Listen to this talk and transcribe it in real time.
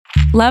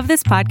Love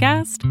this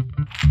podcast?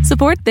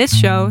 Support this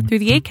show through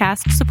the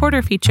Acast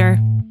supporter feature.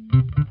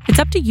 It's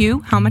up to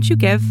you how much you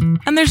give,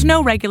 and there's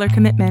no regular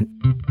commitment.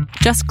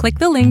 Just click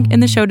the link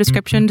in the show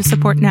description to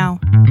support now.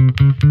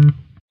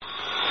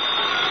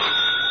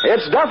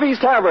 It's Duffy's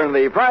Tavern,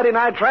 the Friday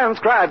night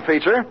transcribed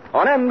feature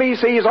on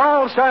NBC's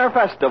All-Star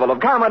Festival of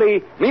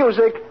Comedy,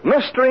 Music,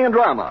 Mystery, and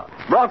Drama.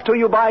 Brought to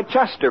you by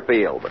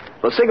Chesterfield,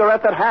 the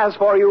cigarette that has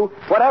for you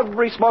what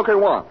every smoker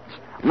wants.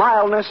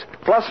 Mildness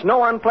plus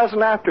no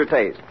unpleasant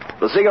aftertaste.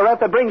 The cigarette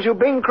that brings you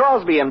Bing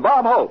Crosby and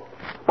Bob Hope.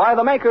 By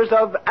the makers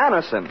of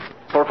Anacin,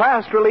 for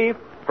fast relief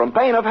from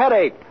pain of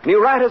headache,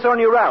 neuritis, or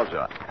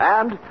neuralgia.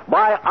 And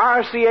by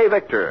RCA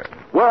Victor,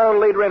 world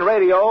leader in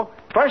radio,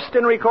 first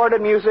in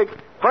recorded music,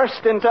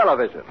 first in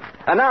television.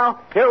 And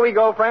now, here we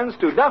go, friends,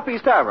 to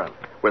Duffy's Tavern,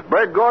 with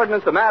Bert Gordon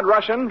as the Mad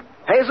Russian,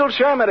 Hazel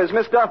Sherman as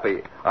Miss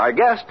Duffy, our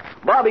guest,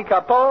 Bobby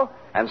Capot,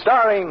 and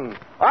starring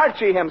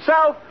Archie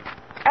himself,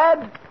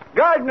 Ed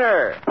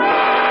Gardner.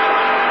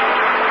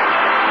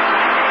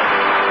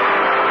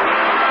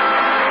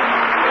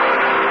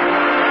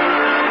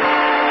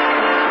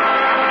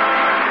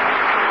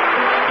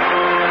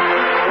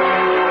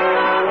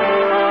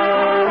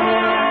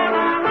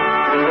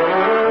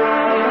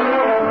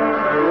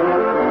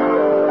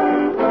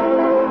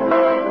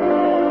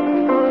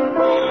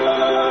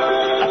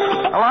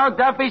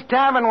 Duffy's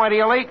Tavern, where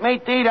you'll eat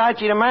meat to eat.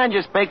 Archie the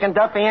manager speaking.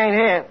 Duffy ain't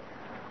here.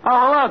 Oh,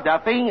 hello,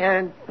 Duffy.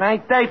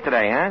 Nice day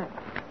today, huh?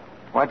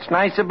 What's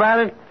nice about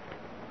it?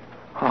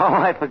 Oh,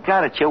 I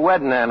forgot. It's your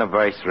wedding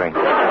anniversary.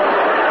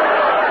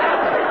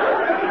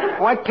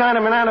 What kind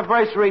of an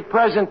anniversary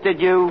present did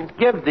you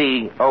give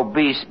the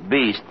obese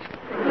beast?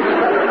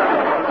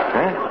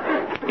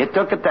 Huh? You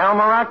took it to El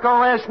Morocco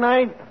last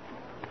night?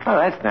 Oh,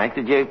 that's nice.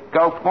 Did you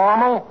go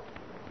formal?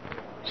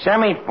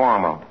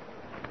 Semi-formal?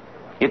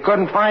 You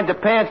couldn't find the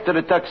pants to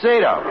the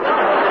tuxedo.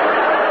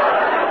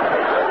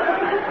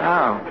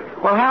 Oh.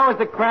 Well, how was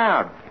the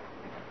crowd?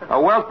 A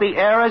wealthy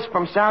heiress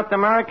from South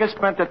America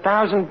spent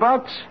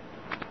 $1,000?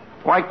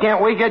 Why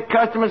can't we get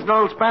customers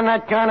that'll spend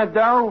that kind of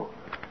dough?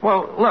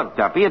 Well, look,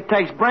 Duffy, it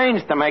takes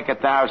brains to make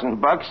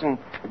 $1,000, and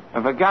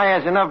if a guy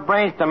has enough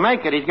brains to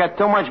make it, he's got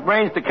too much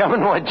brains to come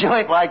into a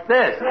joint like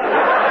this.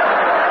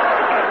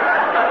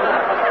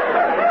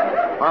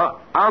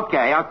 Well,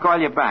 okay, I'll call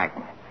you back.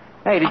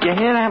 Hey, did you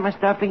hear that, Miss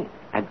Duffy?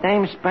 A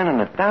dame spending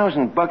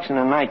 $1,000 in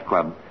a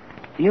nightclub.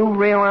 Do you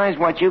realize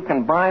what you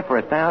can buy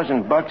for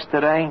 $1,000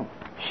 today?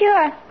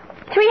 Sure.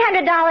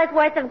 $300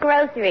 worth of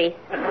groceries.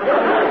 For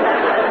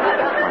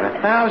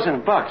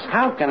 $1,000?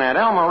 How can that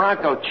El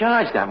Morocco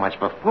charge that much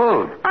for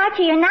food?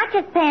 Archie, you're not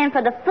just paying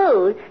for the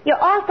food, you're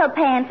also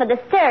paying for the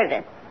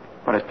service.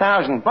 For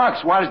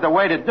 $1,000, what is the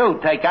way to do?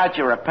 Take out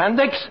your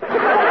appendix?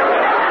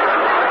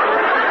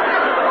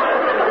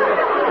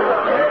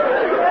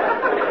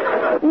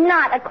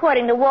 Not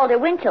according to Walter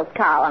Winchell's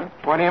column.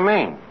 What do you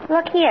mean?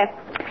 Look here.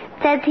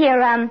 It says here,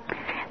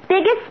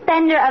 biggest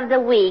spender of the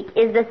week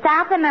is the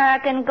South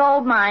American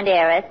gold mine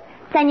heiress,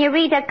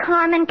 Senorita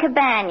Carmen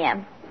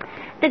Cabana.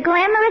 The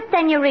glamorous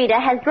senorita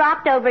has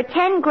dropped over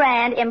 10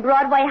 grand in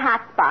Broadway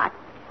hotspots.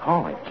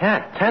 Holy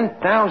cat,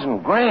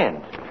 10,000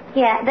 grand.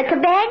 Yeah, the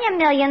Cabana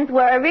millions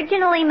were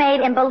originally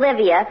made in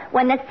Bolivia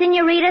when the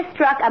senorita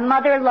struck a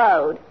mother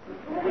lode.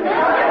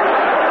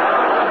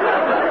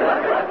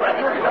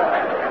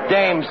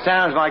 Dame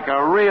sounds like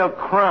a real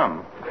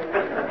crumb.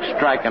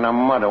 Striking a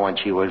mother when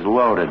she was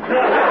loaded.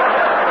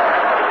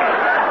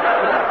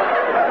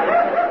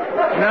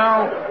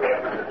 No,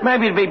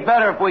 maybe it'd be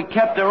better if we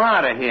kept her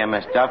out of here,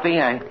 Miss Duffy.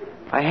 I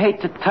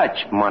hate to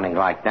touch money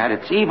like that.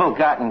 It's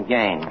evil-gotten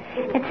gain.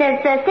 It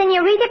says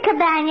Senorita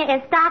Cabana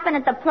is stopping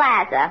at the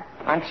plaza.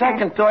 On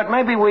second thought,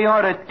 maybe we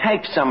ought to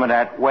take some of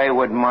that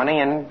wayward money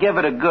and give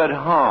it a good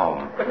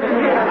home.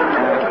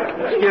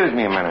 Excuse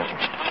me a minute.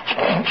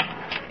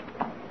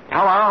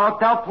 Hello,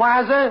 Hotel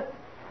Plaza?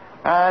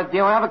 Do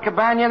you have a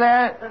cabana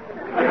there?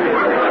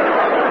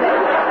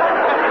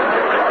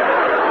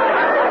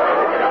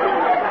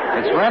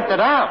 It's rented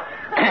out.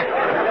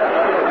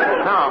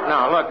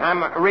 No, look,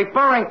 I'm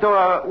referring to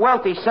a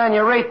wealthy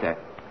senorita.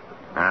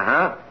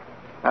 Uh-huh.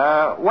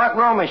 What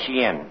room is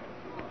she in?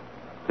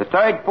 The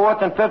 3rd,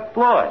 4th, and 5th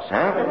floors,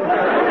 huh?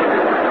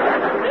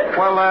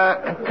 Well,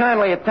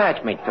 kindly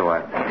attach me to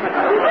her.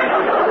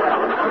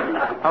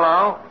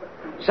 Hello?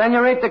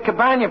 Senorita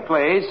Cabana,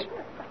 please.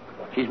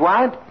 She's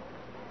what?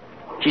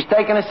 She's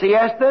taking a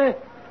siesta?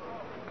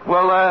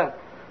 Well,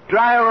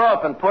 dry her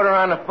up and put her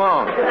on the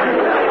phone.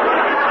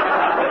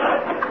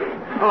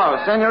 Hello,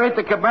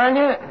 Senorita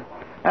Cabana?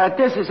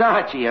 This is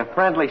Archie, a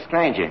friendly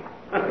stranger.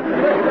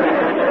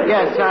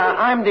 Yes,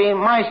 I'm the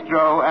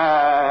maestro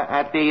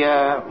at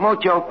the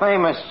mucho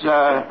famous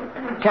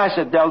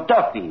Casa del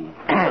Duffy.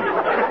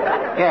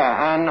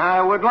 Yeah, and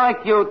I would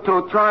like you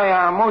to try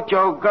our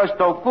mucho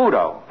gusto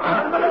fudo.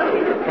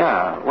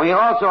 Yeah, we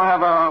also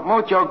have a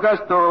mucho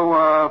gusto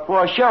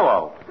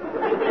floshoa.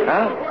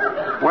 Huh?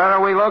 Where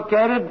are we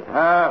located?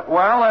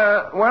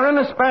 We're in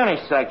the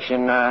Spanish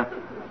section.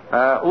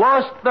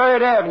 Lost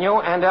 3rd Avenue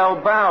and El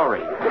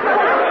Bowery.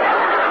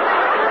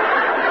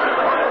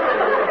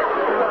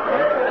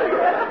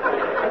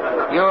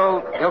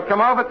 You'll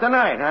come over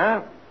tonight,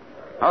 huh?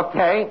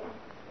 Okay.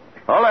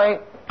 Ole.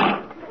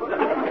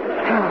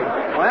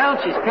 Well,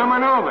 she's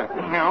coming over.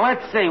 Now,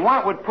 let's see.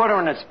 What would put her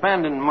in a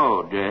spending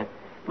mood?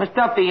 Miss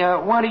Duffy,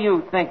 what do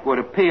you think would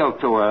appeal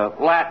to a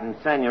Latin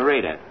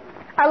senorita?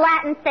 A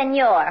Latin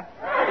senor.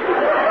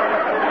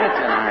 That's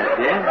an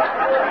idea.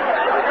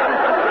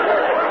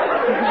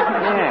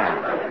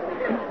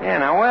 Yeah,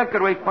 now where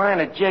could we find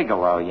a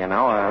gigolo,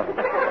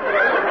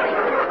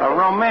 a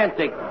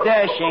romantic,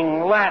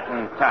 dashing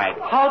Latin type?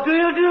 How do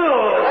you do?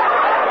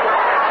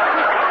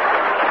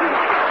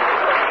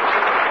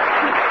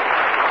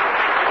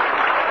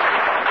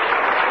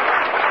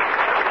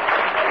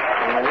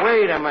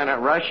 Wait a minute,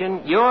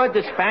 Russian. You're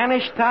the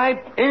Spanish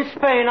type? In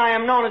Spain, I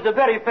am known as a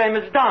very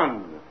famous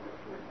Don.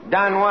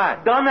 Don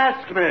what? Don't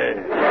ask me.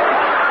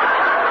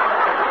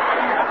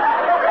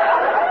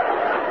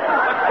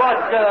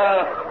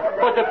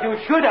 But if you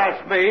should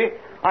ask me,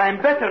 I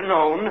am better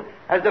known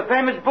as the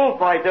famous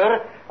bullfighter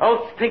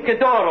El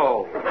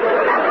Stinkadoro.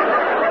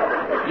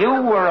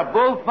 You were a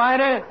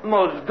bullfighter?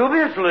 Most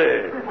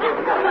dubiously.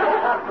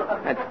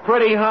 That's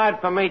pretty hard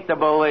for me to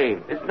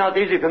believe. It's not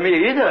easy for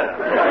me either.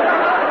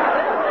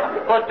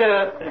 But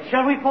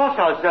shall we force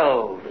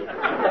ourselves?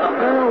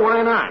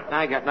 Why not?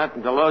 I got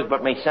nothing to lose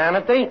but me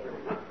sanity.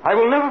 I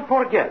will never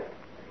forget.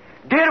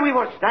 There we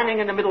were standing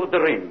in the middle of the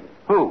ring.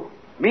 Who?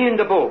 Me and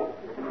the bull.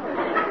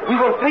 We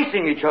were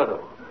facing each other.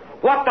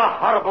 What a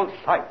horrible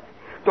sight.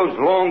 Those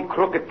long,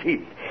 crooked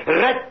teeth,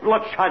 red,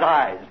 bloodshot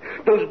eyes,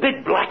 those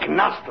big black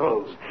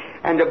nostrils.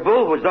 And the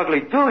bull was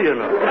ugly, too,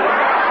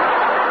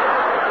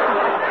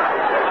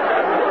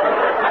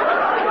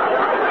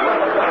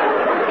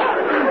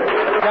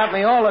 Got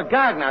me all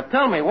agog. Now,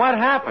 tell me, what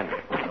happened?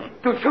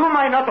 To show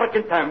my utter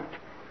contempt,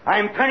 I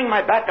am turning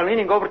my back and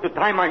leaning over to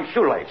tie my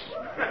shoelace.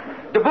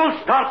 The bull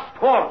starts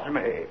towards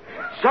me.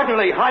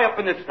 Suddenly, high up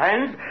in the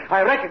stands,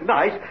 I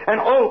recognize an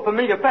old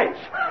familiar face.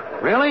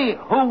 Really?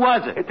 Who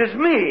was it? It is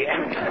me.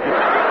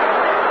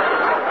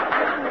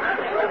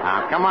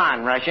 Now, come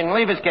on, Russian.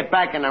 Leave us get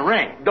back in the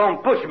ring.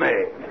 Don't push me.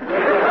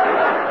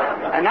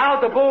 And now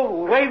the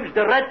bull waves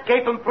the red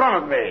cape in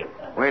front of me.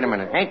 Wait a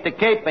minute. Ain't the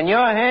cape in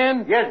your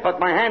hand? Yes, but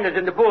my hand is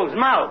in the bull's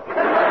mouth.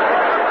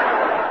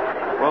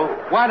 Well,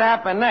 what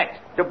happened next?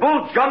 The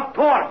bull jumped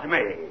towards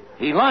me.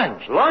 He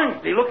lunged.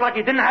 Lunged? He looked like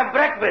he didn't have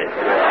breakfast.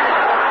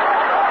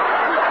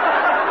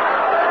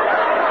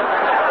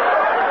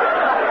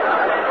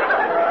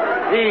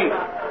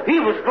 He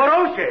was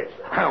ferocious.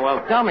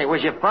 Well, tell me,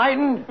 was you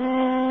frightened?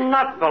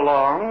 Not for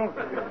long.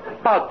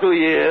 About 2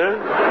 years.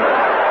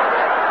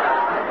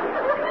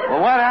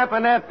 Well, what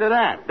happened after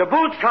that? The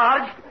bull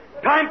charged.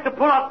 Time to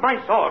pull out my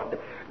sword.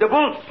 The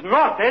bull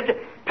snorted.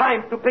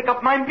 Time to pick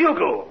up my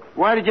bugle.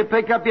 Why did you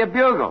pick up your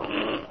bugle?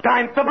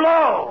 Time to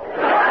blow.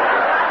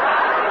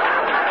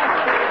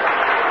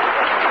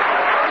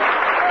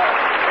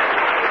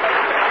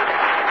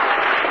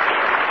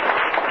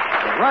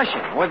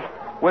 Russian,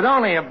 with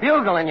only a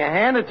bugle in your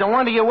hand, it's a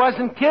wonder you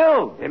wasn't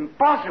killed.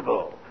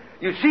 Impossible.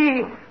 You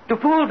see, to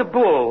fool the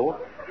bull,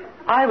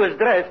 I was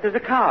dressed as a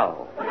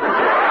cow.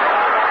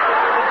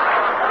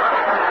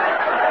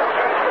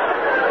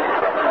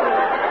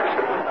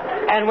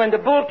 And when the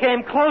bull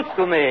came close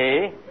to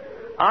me,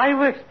 I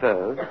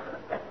whispered,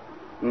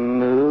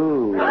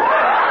 moo.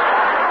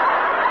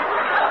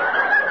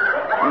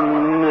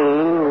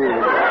 Moo.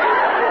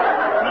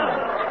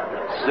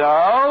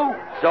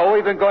 So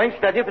we've been going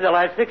steady for the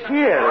last 6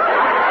 years.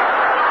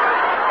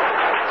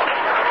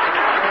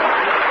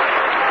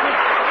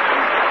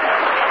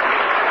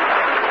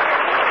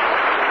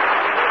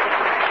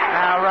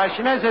 Now,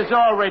 Russian, this is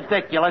all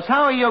ridiculous.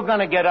 How are you going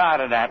to get out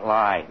of that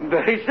lie?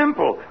 Very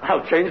simple.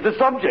 I'll change the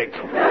subject.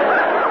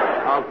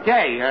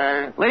 Okay,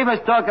 leave us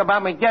talk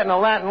about me getting a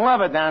Latin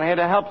lover down here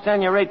to help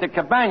Senorita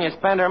Cabana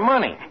spend her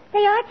money.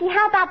 Say, Archie,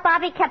 how about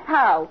Bobby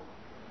Capot?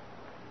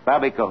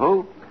 Bobby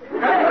Cahoot?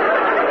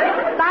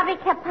 Bobby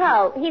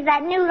Capot. He's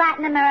that new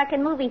Latin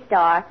American movie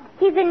star.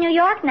 He's in New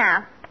York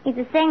now. He's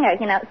a singer,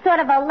 sort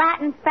of a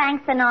Latin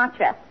Frank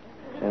Sinatra.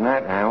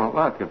 Well,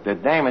 look, if the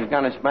dame is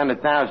going to spend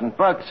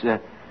 $1,000,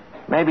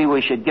 maybe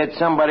we should get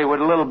somebody with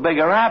a little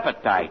bigger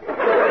appetite.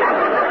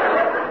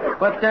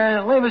 But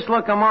leave us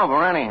look him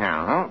over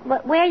anyhow, huh?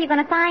 But where are you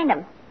going to find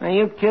him? Are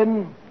you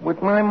kidding?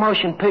 With my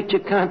motion picture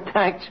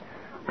contacts,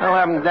 I'll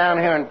have him down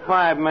here in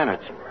 5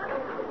 minutes.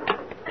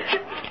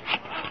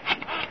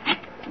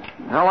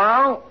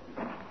 Hello?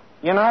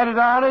 United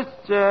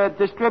Artists,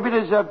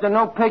 distributors of the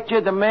new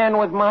picture, The Man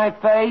with My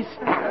Face.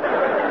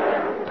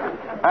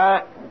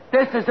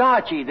 This is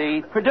Archie,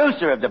 the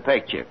producer of the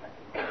picture.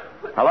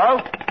 Hello?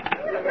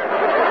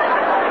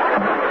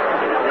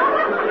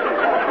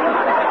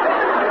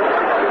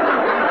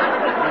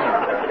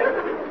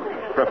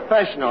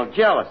 Professional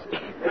jealousy.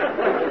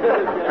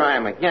 Try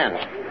him again.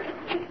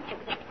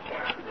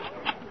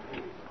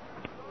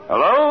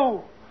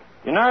 Hello?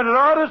 United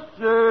Artists?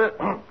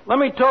 Let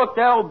me talk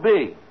to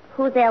L.B.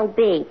 Who's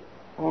L.B.?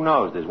 Who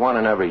knows? There's one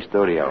in every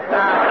studio.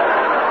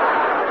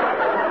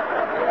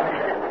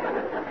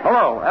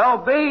 Hello,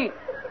 L.B.?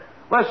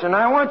 Listen,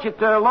 I want you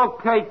to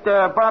locate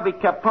Bobby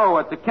Capot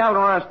at the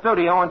Calderon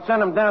studio and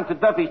send him down to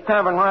Duffy's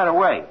Tavern right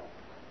away.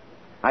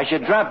 I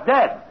should drop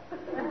dead.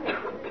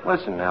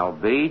 Listen,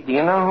 LB, do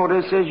you know who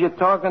this is you're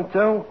talking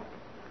to?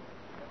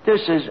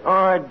 This is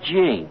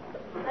R.G.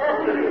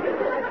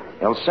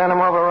 You'll send him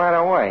over right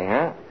away,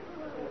 huh?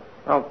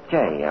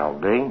 Okay,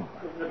 LB.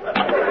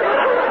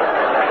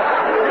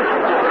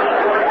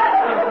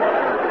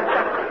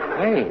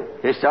 Hey,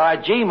 this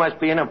R.G. must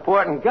be an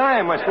important guy.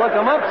 I must look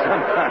him up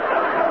sometime.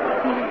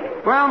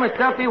 Well, Miss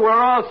Duffy, we're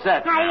all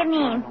set. How do you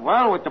mean?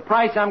 Well, with the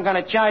price I'm going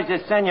to charge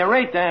this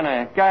senorita and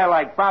a guy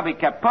like Bobby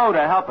Capot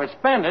to help her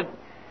spend it,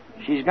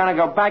 she's going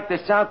to go back to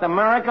South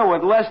America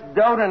with less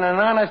dough than an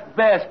honest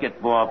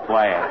basketball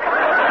player.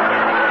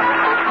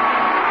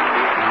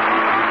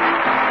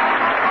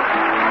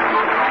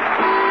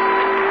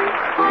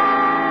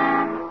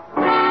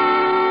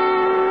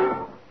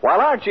 While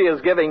Archie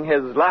is giving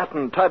his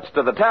Latin touch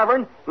to the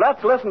tavern,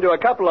 let's listen to a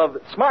couple of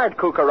smart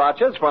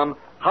cucarachas from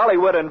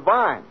Hollywood and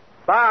Vine.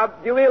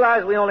 Bob, do you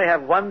realize we only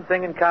have one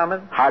thing in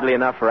common? Hardly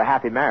enough for a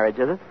happy marriage,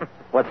 is it?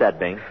 What's that,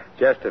 Bing?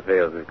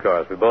 Chesterfields, of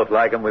course. We both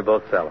like them. We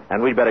both sell them.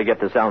 And we'd better get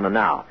to selling them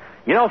now.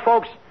 You know,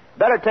 folks,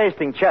 better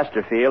tasting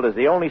Chesterfield is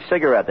the only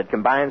cigarette that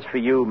combines for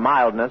you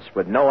mildness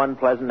with no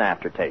unpleasant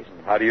aftertaste.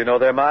 How do you know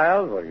they're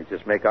mild? Well, you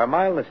just make our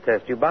mildness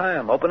test. You buy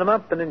them, open them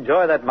up, and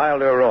enjoy that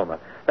milder aroma.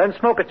 Then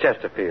smoke a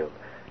Chesterfield.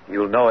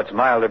 You'll know it's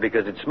milder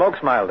because it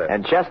smokes milder.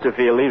 And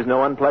Chesterfield leaves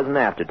no unpleasant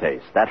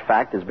aftertaste. That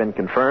fact has been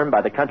confirmed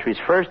by the country's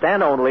first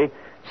and only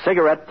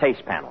cigarette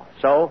taste panel.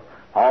 So,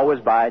 always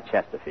buy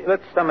Chesterfield.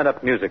 Let's sum it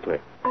up musically.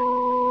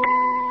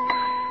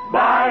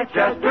 Buy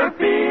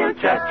Chesterfield,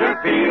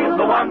 Chesterfield,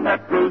 the one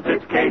that proves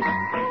its case.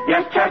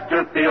 Yes,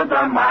 Chesterfield's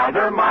a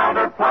milder,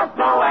 plus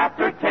no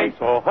aftertaste.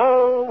 So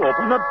ho,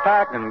 open the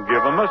pack and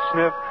give 'em a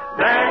sniff.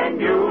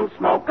 Then you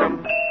smoke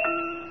 'em.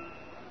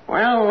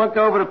 Well, look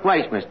over the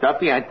place, Miss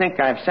Duffy. I think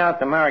I've South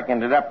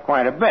Americaned it up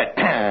quite a bit.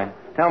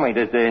 Tell me,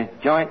 does the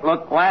joint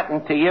look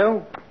Latin to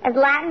you? As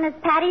Latin as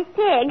Patty's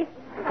pig.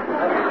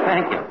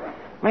 Thank you.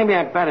 Maybe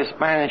I'd better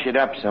Spanish it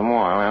up some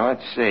more. Well,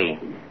 let's see.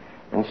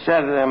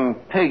 Instead of them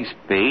pig's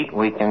feet,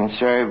 we can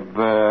serve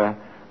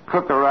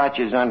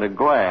cucarachas under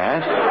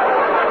glass.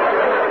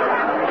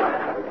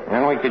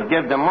 And we could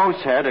give the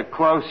moose head a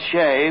close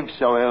shave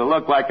so it'll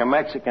look like a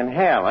Mexican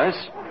hairless.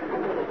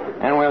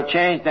 And we'll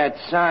change that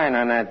sign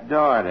on that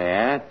door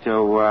there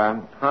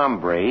to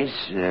hombres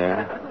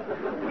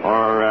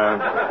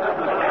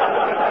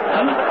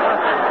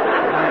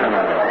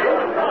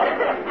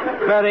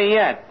better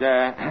yet,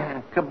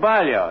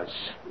 caballos.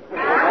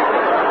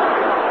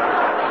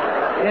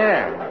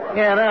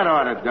 Yeah, that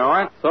ought to do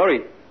it.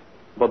 Sorry,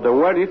 but the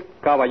word is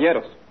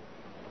caballeros.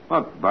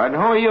 Look, Bud, who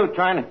are you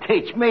trying to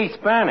teach me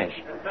Spanish?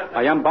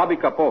 I am Bobby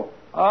Capot.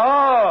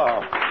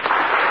 Oh.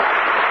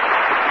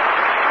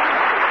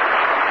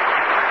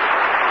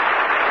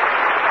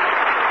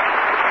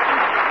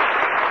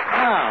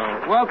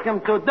 Well, welcome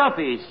to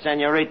Duffy's,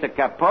 Senorita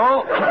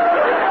Capot.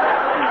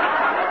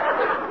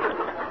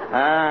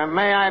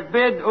 May I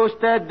bid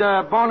usted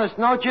buenas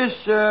noches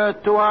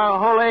to our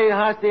holy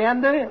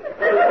hacienda?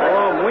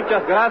 Oh,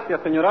 muchas gracias,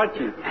 señor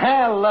Archie.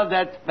 I love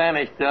that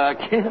Spanish talk.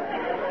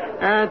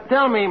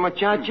 Tell me,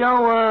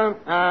 muchacho,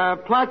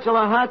 plaza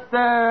la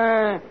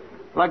hasta,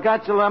 la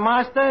gatza la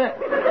master?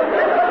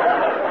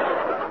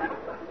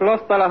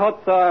 Plosta la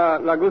hotza,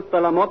 la gusta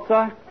la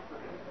mozza.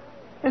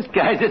 This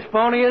guy's as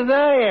phony as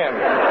I am.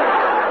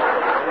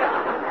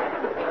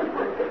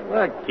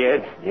 Look,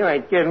 kid, you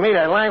ain't kidding me.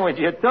 That language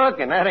you're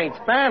talking, that ain't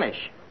Spanish.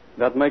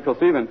 That makes us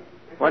even.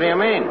 What do you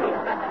mean?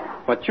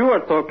 What you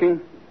are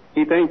talking,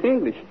 it ain't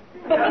English.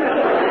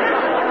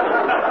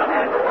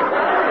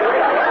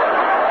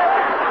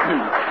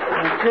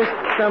 Just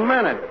a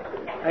minute.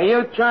 Are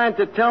you trying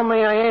to tell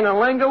me I ain't a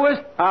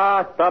linguist?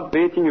 Stop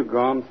beating your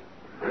gums.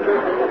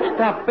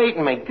 Stop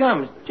beating me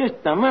gums.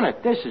 Just a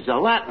minute. This is a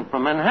Latin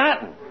from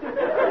Manhattan.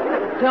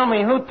 Tell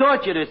me, who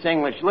taught you this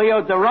English?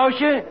 Leo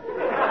DeRocha?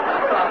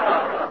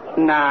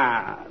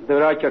 Nah, the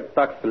Roger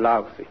talks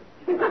lousy.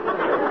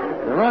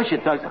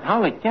 DeRocha talks...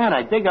 Holy cat,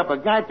 I dig up a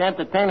guy to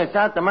entertain a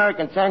South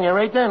American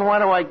senorita, and what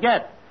do I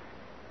get?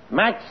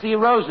 Maxie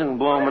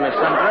Rosenblum in a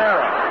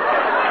sombrero.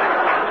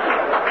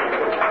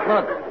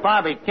 Look,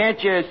 Bobby,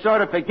 can't you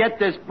sort of forget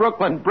this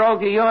Brooklyn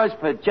brogue of yours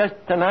for just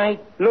tonight?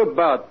 Look,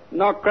 Bud,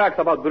 no cracks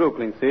about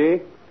Brooklyn,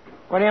 see?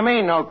 What do you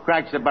mean, no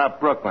cracks about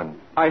Brooklyn?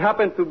 I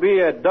happen to be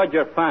a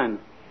Dodger fan.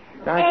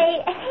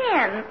 Hey,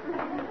 Ham.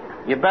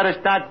 You better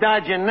start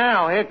dodging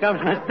now. Here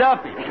comes Miss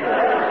Duffy.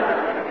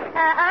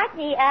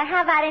 Archie,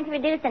 how about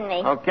introducing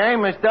me? Okay,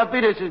 Miss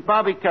Duffy, this is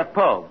Bobby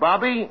Capot.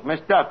 Bobby, Miss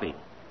Duffy.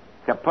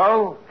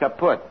 Capot,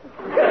 kaput.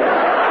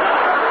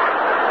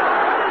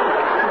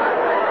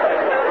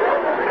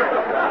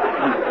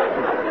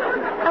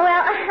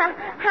 Well,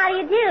 how do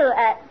you do,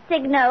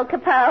 Signo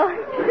Capot?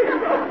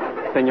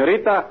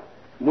 Señorita,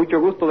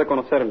 mucho gusto de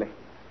conocerle.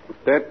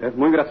 Usted es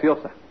muy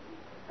graciosa,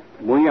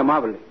 muy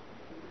amable,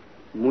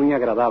 muy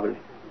agradable.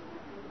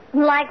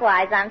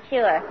 Likewise, I'm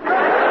sure.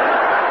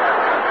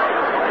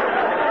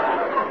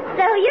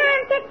 So you're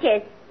in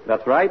pictures.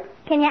 That's right.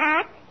 Can you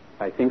act?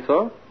 I think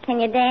so. Can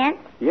you dance?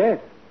 Yes.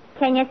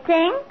 Can you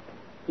sing?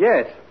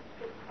 Yes.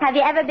 Have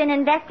you ever been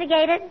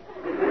investigated?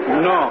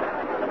 No.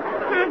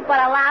 What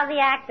a lousy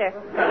actor.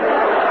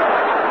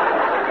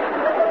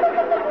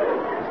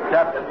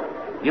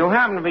 You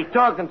happen to be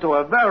talking to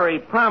a very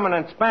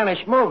prominent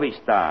Spanish movie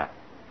star.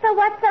 So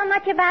what's so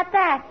much about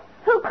that?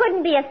 Who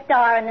couldn't be a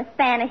star in the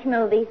Spanish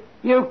movies?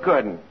 You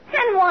couldn't.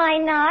 And why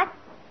not?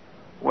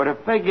 With a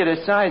figure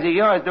the size of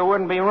yours, there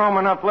wouldn't be room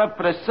enough left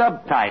for the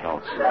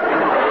subtitles.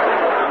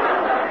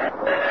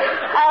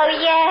 Oh,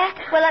 yeah?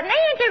 Well, it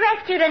may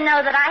interest you to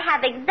know that I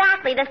have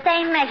exactly the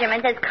same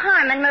measurements as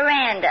Carmen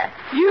Miranda.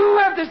 You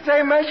have the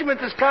same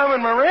measurements as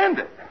Carmen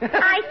Miranda.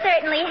 I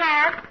certainly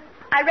have.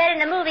 I read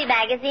in a movie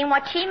magazine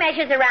what she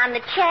measures around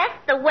the chest,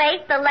 the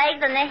waist, the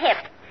legs, and the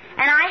hips.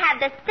 And I have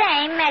the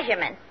same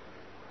measurements.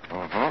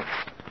 Mm-hmm.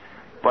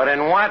 But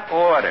in what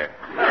order?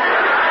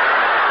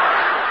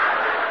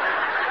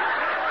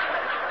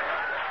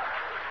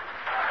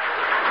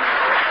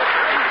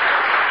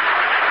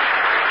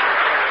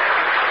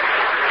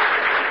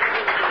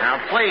 Now,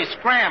 please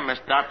scram, Miss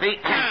Duffy.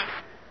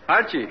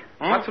 Archie,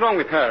 what's wrong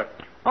with her?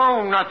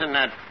 Oh, nothing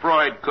that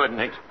Freud couldn't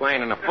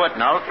explain in a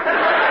footnote.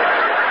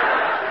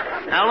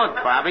 Now, look,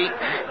 Bobby,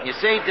 you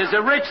see, there's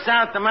a rich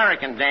South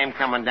American dame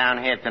coming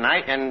down here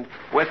tonight, and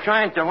we're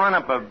trying to run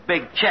up a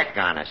big check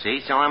on her,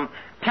 see? So I'm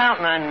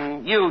counting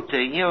on you to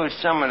use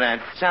some of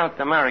that South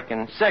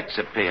American sex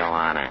appeal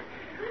on her.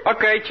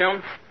 Okay,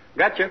 chum.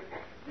 Gotcha.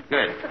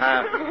 Good.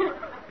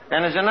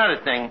 Then there's another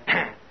thing,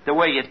 the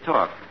way you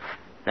talk.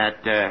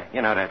 That,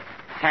 that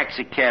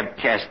taxicab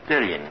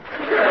Castilian.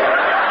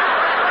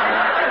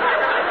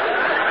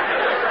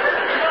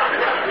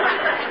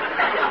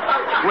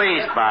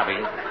 Please, Bobby,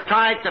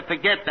 try to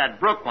forget that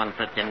Brooklyn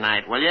for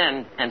tonight, will you?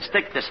 And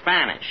stick to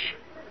Spanish.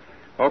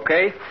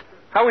 Okay.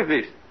 How is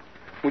this?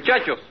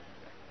 Muchachos,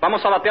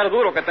 vamos a batear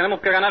duro que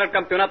tenemos que ganar el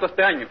campeonato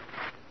este año.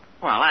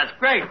 Well, that's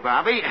great,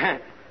 Bobby.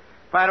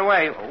 By the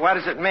way, what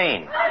does it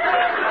mean?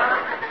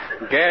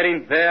 Get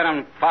in there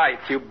and fight,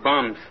 you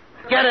bums.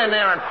 Get in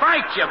there and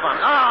fight, you bum.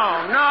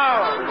 Oh,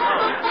 no.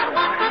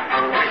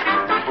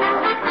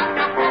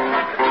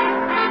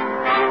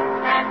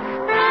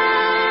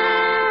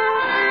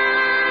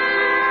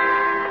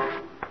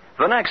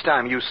 The next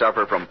time you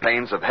suffer from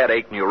pains of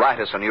headache,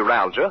 neuritis, or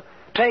neuralgia,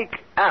 take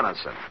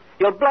Anacin.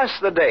 You'll bless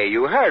the day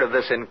you heard of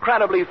this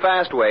incredibly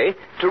fast way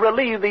to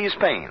relieve these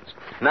pains.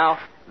 Now,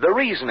 the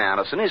reason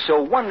Anacin is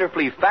so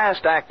wonderfully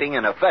fast-acting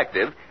and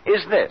effective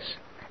is this.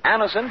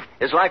 Anacin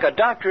is like a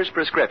doctor's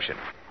prescription.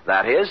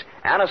 That is,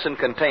 Anacin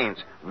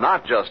contains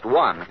not just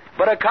one,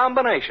 but a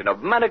combination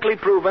of medically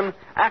proven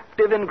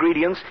active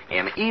ingredients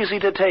in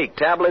easy-to-take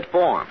tablet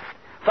form.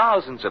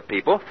 Thousands of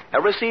people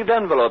have received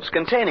envelopes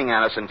containing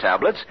Anacin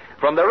tablets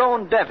from their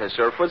own dentist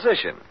or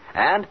physician,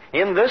 and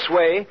in this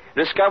way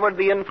discovered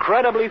the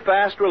incredibly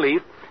fast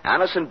relief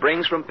Anacin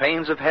brings from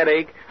pains of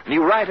headache,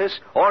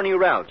 neuritis, or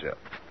neuralgia.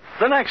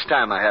 The next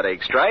time a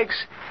headache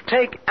strikes,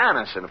 take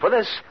Anacin for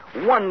this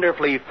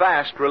wonderfully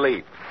fast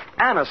relief.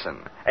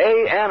 Anacin,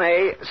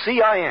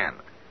 A-N-A-C-I-N.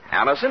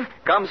 Anacin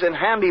comes in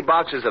handy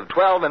boxes of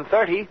 12 and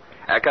 30,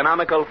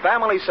 economical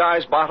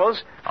family-size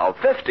bottles of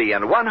 50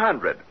 and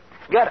 100.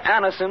 Get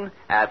Anacin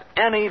at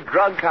any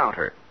drug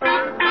counter.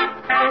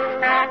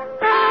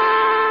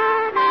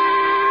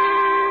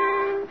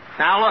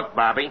 Now, look,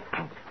 Bobby.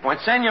 When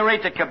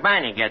Senorita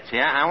Cabana gets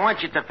here, I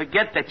want you to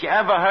forget that you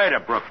ever heard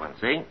of Brooklyn,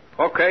 see?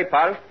 Okay,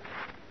 pal.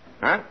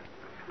 Huh?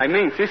 I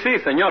mean, sí,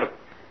 señor.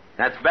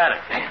 That's better.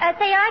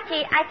 Say,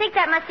 Archie, I think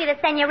that must be the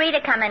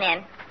senorita coming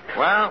in.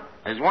 Well,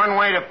 there's one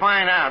way to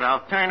find out.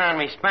 I'll turn on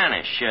me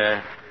Spanish.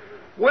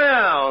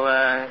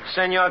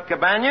 Senor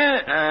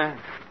Cabana,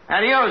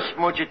 adios,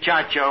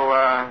 muchacho.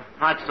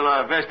 Hasta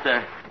la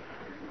vista.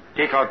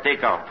 Tico.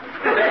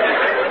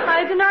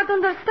 I do not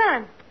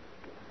understand.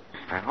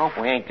 I hope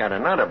we ain't got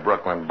another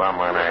Brooklyn bum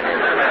on our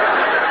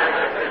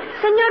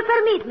hands. Senor,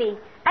 permit me.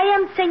 I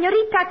am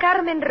Señorita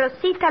Carmen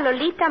Rosita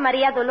Lolita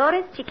María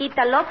Dolores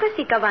Chiquita López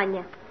y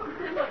Cabaña.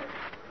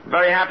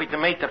 Very happy to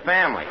meet the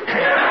family.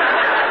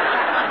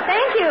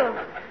 Thank you.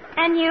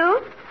 And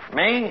you?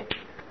 Me?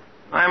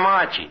 I'm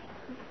Archie.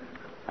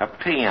 A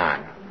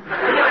peon.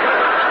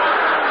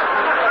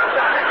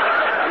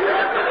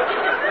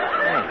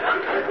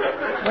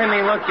 Hey, let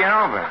me look you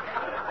over.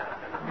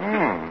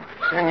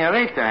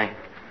 Senorita,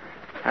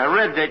 I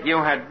read that you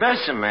had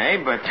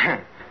Besame, but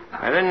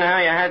I didn't know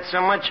you had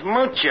so much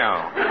mucho.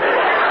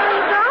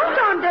 I don't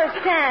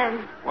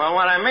understand. Well,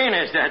 what I mean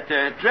is that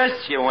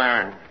dress you're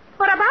wearing.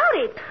 What about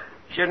it?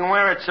 Shouldn't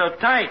wear it so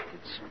tight.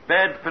 It's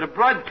bad for the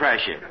blood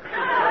pressure.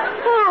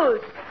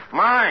 Whose?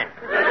 Mine.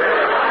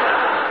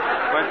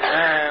 But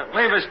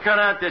leave us cut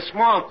out this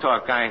small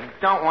talk. I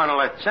don't want to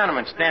let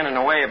sentiment stand in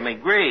the way of me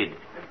greed.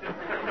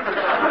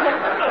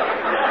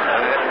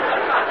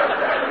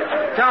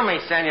 Tell me,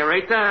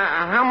 Senorita,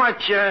 how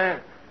much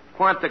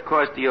quanta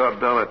cost your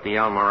bill at the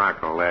El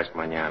Morocco last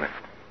mañana?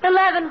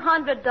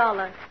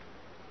 $1,100.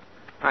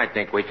 I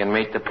think we can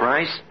meet the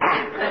price.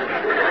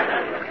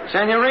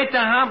 Senorita,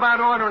 how about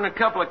ordering a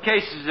couple of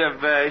cases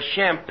of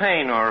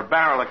champagne or a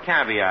barrel of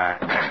caviar?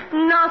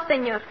 No,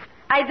 senor.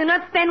 I do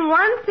not spend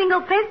one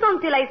single peso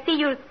until I see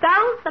your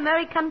South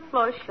American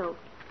floor show.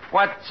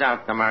 What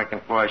South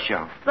American floor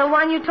show? The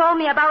one you told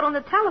me about on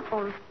the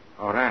telephone.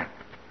 All right.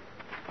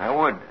 I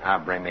would.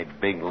 Abre me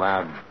big,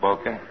 loud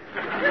boca.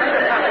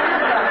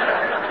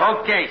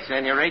 Okay,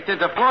 senorita.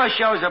 The floor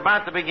show is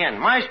about to begin.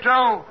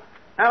 Maestro,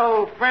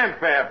 el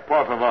fanfare,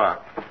 por favor.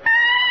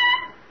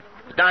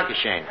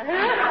 Dankeschön.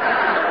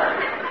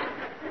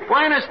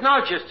 Buenas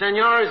noches,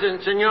 senores and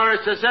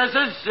señoras.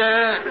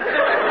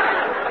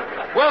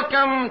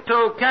 Welcome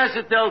to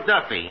Casa del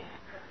Duffy.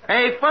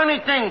 A funny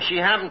thing she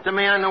happened to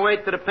me on the way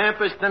to the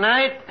Pampas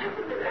tonight.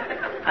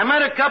 I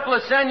met a couple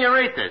of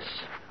senoritas,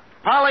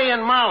 Polly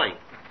and Molly.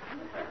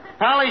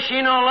 Polly,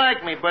 she don't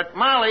like me, but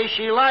Molly,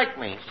 she like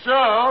me.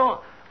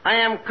 So, I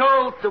am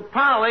cold to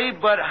Polly,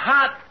 but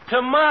hot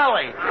to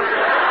Molly.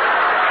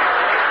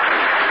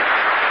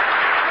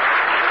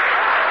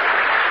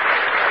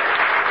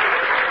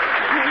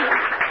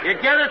 You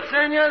get it,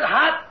 senor?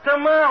 Hot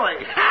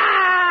tamale.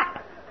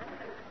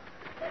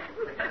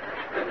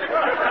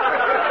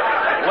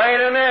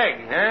 Laid an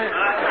egg, huh?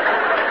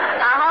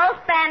 A whole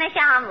Spanish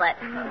omelet.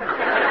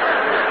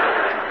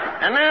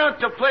 And now,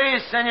 to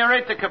please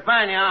Senorita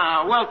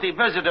Cabana, a wealthy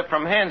visitor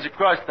from hands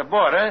across the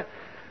border,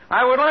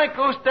 I would like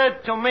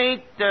usted to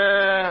meet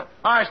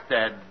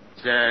Arsted,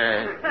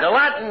 the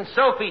Latin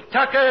Sophie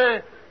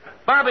Tucker,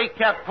 Bobby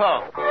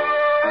Capot.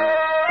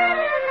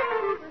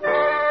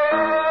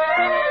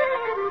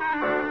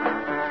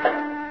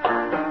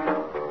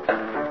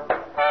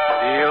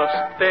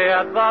 Te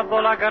ha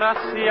dado la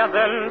gracia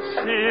del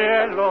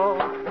cielo,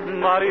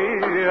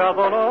 María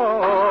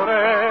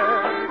Dolores,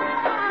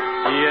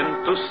 y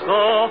en tus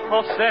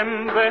ojos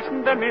en vez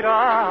de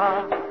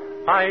mirar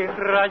hay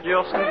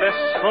rayos de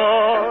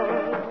sol.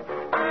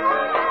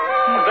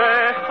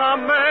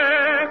 Déjame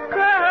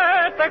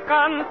que te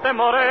cante,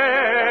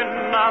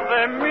 morena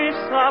de mis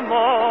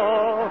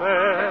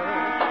amores,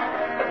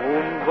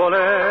 un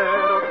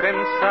bolero que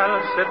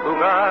ensalce tu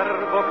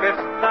garbo que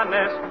es tan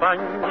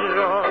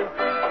español.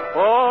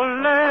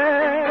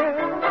 Olé,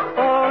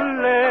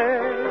 olé,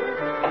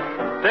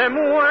 te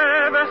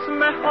mueves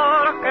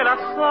mejor que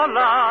las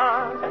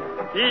olas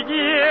y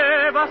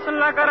llevas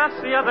la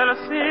gracia del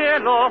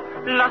cielo,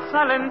 la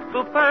sal en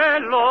tu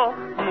pelo,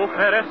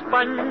 mujer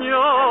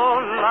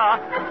española.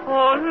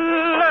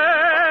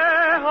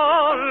 Olé,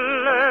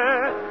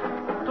 olé,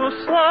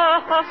 tus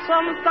ojos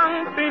son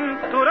tan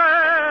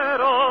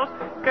pintureros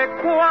que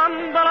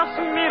cuando los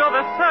miro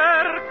de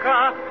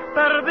cerca,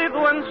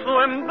 perdido en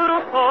su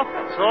embrujo,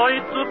 soy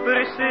tu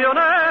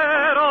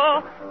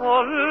prisionero.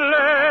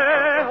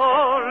 Olé,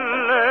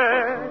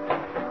 olé,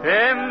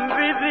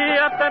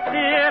 envidia te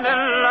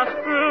tienen las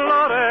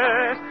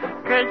flores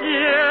que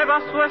lleva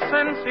su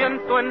esencia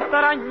en tu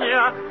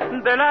entraña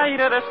del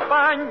aire de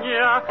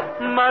España,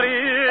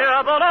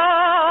 María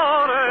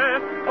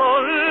Dolores.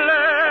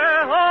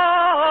 Olé,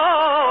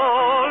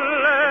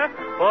 olé,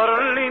 por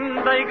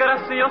linda y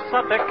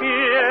graciosa te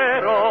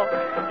quiero,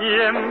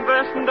 y en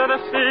vez de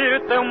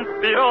decirte un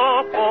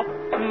piropo,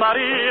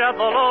 María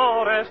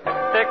Dolores,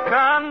 te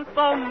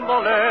canto un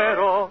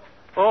bolero.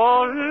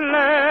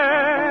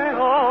 Olé,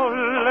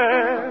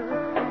 olé,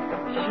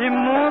 she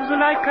moves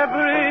like a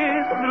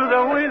breeze through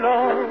the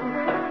willow,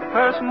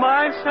 her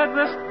smile sets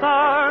the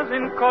stars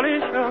in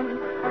collision,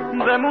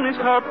 the moon is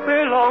her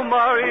pillow,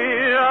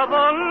 María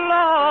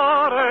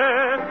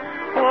Dolores.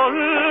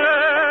 Olé,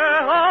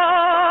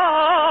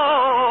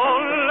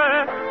 olé,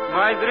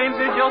 my dreams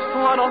is just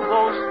one of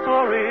those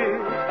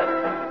stories,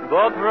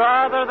 but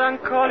rather than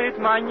call it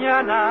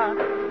mañana,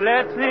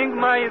 let's sing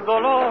my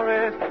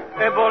Dolores,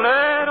 a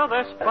bolero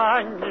de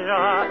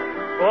España.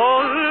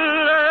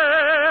 Olé,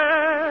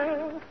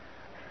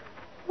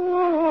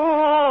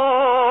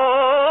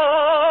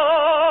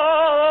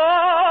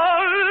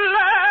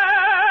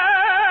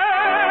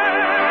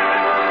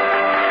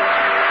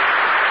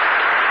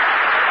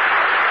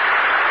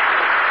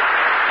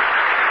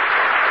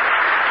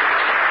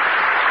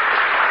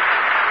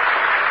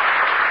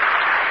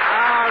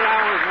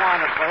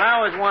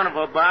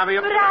 wonderful, Bobby.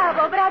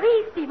 Bravo,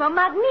 bravissimo,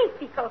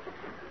 magnifico.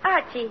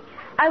 Archie,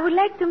 I would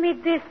like to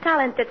meet this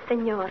talented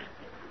senor.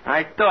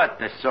 I thought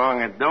the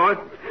song would do it.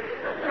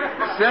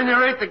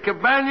 Senorita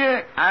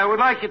Cabana, I would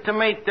like you to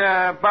meet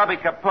Bobby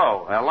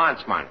Capot, a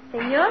lanceman.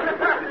 Senor,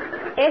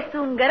 es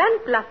un gran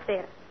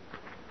placer.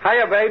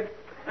 Hiya, babe.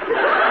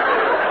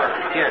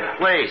 Kid,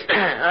 please.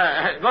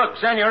 Look,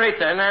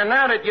 Senorita,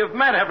 now that you've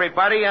met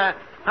everybody,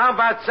 how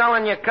about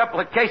selling you a couple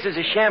of cases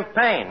of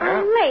champagne,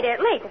 huh? Later.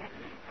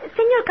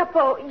 Senor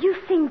Capot, you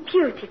sing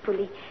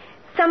beautifully.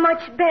 So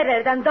much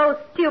better than those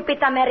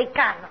stupid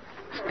Americanos.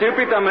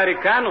 Stupid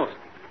Americanos?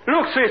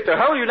 Look, sister,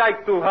 how you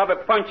like to have a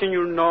punch in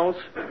your nose?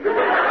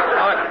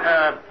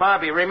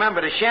 Bobby,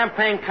 remember, the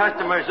champagne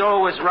customer's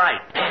always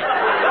right.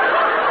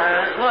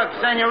 Look,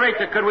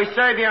 Senorita, could we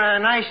serve you a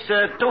nice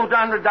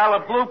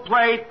 $200 blue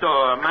plate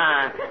or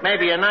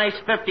maybe a nice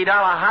 $50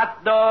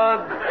 hot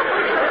dog?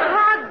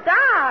 Hot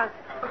dog?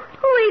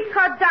 Who Who eats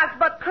hot dogs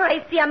but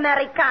crazy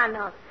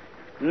Americanos?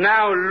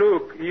 Now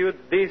look, you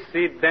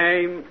DC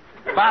dame.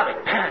 Bobby,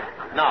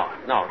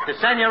 no. The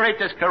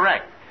senorita's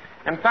correct.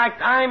 In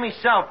fact, I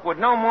myself would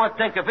no more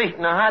think of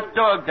eating a hot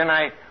dog than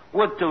I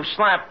would to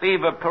slap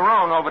Eva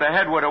Peron over the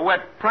head with a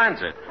wet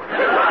transit.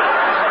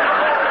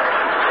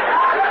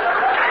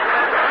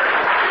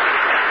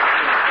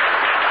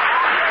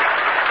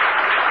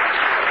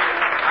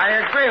 I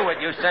agree with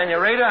you,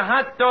 senorita.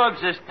 Hot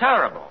dogs is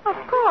terrible. Of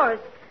course.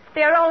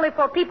 They're only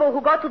for people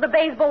who go to the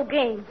baseball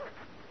games.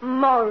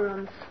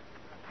 Morons.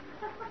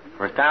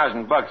 For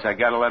 $1,000, I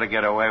gotta let her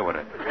get away with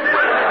it.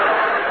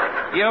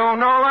 You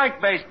don't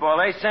like baseball,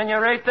 eh,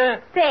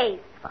 senorita?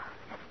 Baseball.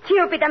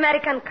 Stupid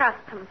American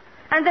custom.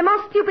 And the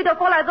most stupid of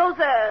all are those,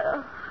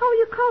 how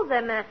you call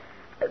them?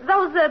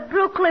 Those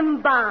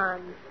Brooklyn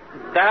Bonds.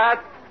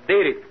 That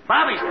did it.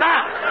 Bobby,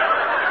 stop!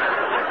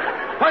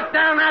 Put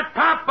down that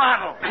pop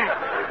bottle.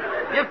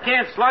 You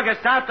can't slug a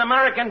South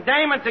American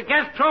dame. It's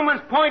against Truman's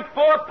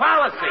 .4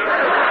 policy.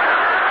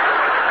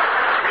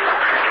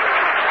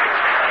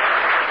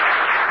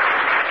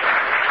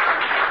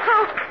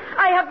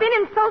 I have been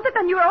insulted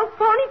and you're all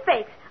phony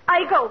face.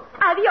 I go.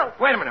 Adios.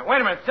 Wait a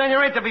minute.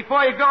 Senorita,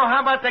 before you go,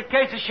 how about that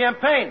case of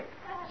champagne?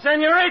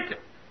 Senorita!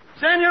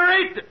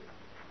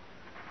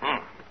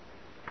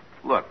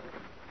 Look,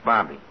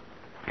 Bobby,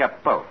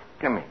 Capo,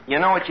 come here. You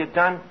know what you've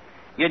done?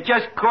 You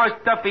just cost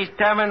Duffy's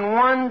Tavern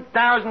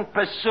 1,000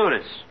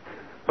 pesetas.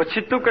 But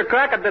she took a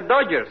crack at the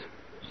Dodgers.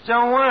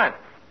 So what?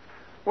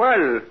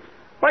 Well,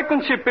 why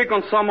couldn't she pick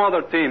on some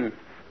other team?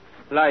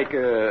 Like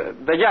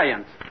the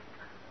Giants?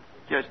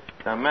 Just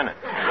a minute.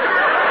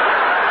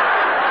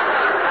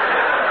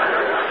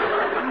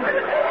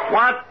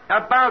 What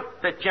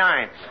about the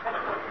Giants?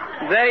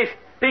 They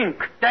stink.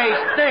 They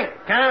stink,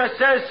 huh?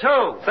 Says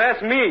who?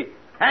 Says me.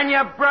 And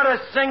your brother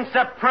sings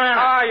soprano.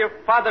 Ah, your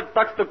father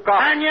talks to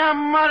cops. And your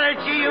mother,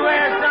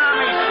 G.U.S.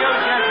 Army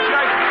shoes and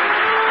jerk.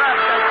 Grab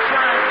the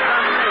Giants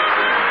from me.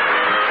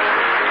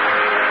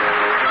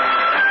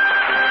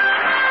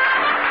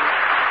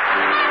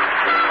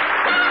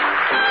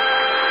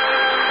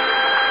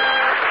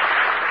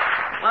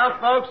 Well,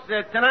 folks,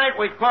 tonight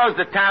we close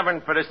the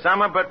tavern for the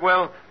summer, but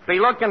we'll be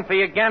looking for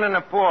you again in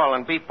the fall.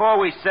 And before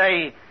we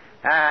say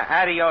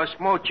adios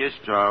muchos,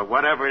 or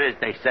whatever it is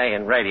they say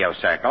in radio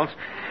circles,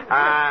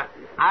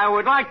 I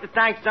would like to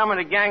thank some of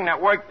the gang that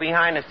worked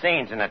behind the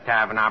scenes in the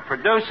tavern. Our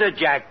producer,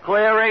 Jack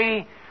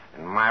Cleary,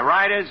 and my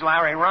writers,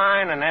 Larry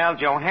Ryan and Al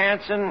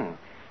Johansson,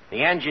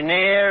 the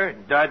engineer,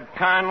 Dud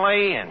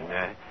Conley, and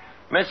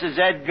Mrs.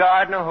 Ed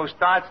Gardner, who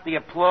starts the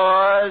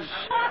applause.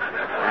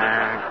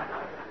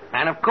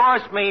 And, of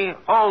course, me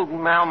old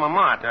alma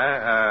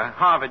mater,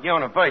 Harvard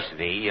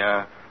University,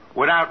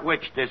 without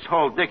which this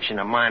whole diction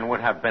of mine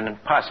would have been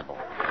impossible.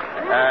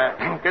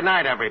 Good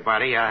night,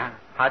 everybody.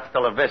 Hasta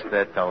la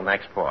vista till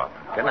next fall.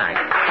 Good night.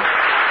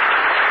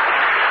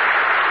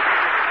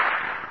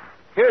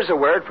 Here's a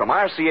word from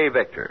RCA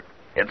Victor.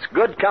 It's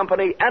good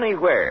company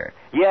anywhere.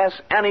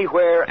 Yes,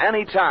 anywhere,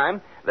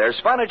 anytime. There's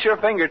fun at your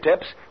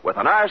fingertips with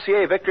an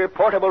RCA Victor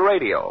portable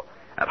radio.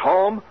 At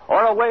home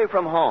or away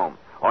from home.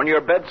 On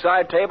your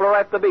bedside table or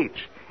at the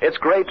beach. It's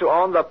great to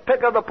own the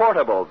pick of the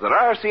portables at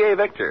RCA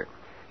Victor.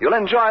 You'll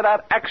enjoy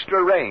that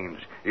extra range.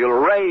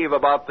 You'll rave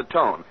about the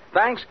tone,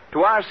 thanks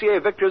to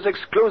RCA Victor's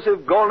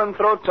exclusive Golden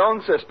Throat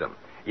tone system.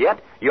 Yet,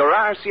 your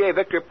RCA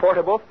Victor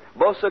portable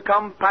boasts a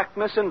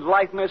compactness and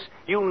lightness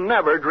you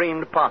never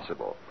dreamed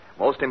possible.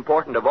 Most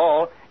important of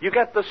all, you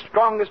get the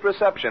strongest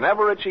reception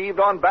ever achieved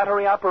on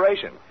battery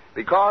operation,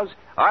 because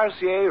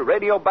RCA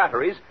radio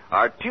batteries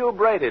are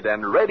tube-rated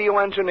and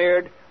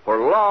radio-engineered for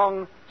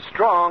long,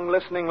 strong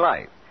listening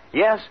life.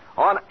 Yes,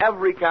 on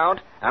every count,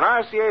 an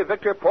RCA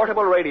Victor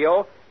portable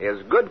radio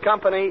is good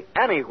company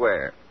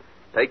anywhere.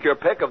 Take your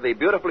pick of the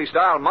beautifully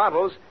styled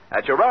models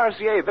at your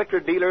RCA Victor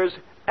dealers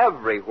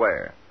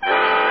everywhere.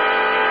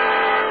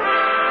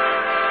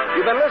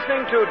 You've been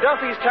listening to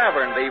Duffy's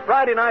Tavern, the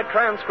Friday night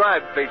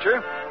transcribed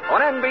feature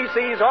on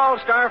NBC's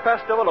All-Star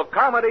Festival of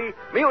Comedy,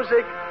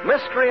 Music,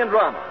 Mystery, and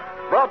Drama.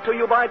 Brought to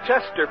you by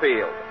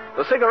Chesterfield,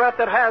 the cigarette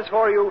that has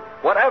for you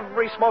what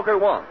every smoker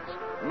wants.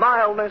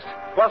 Mildness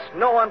plus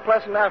no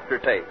unpleasant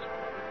aftertaste.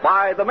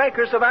 By the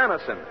makers of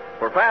Anacin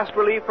for fast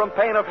relief from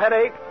pain of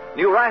headache,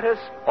 neuritis,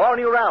 or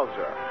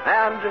neuralgia.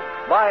 And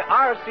by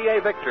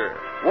RCA Victor,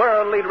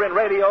 world leader in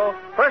radio,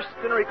 first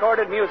in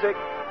recorded music,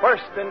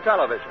 first in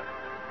television.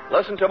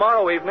 Listen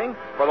tomorrow evening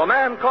for The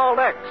Man Called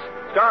X,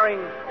 starring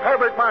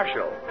Herbert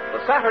Marshall,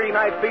 the Saturday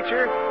night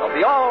feature of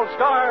the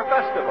All-Star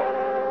Festival.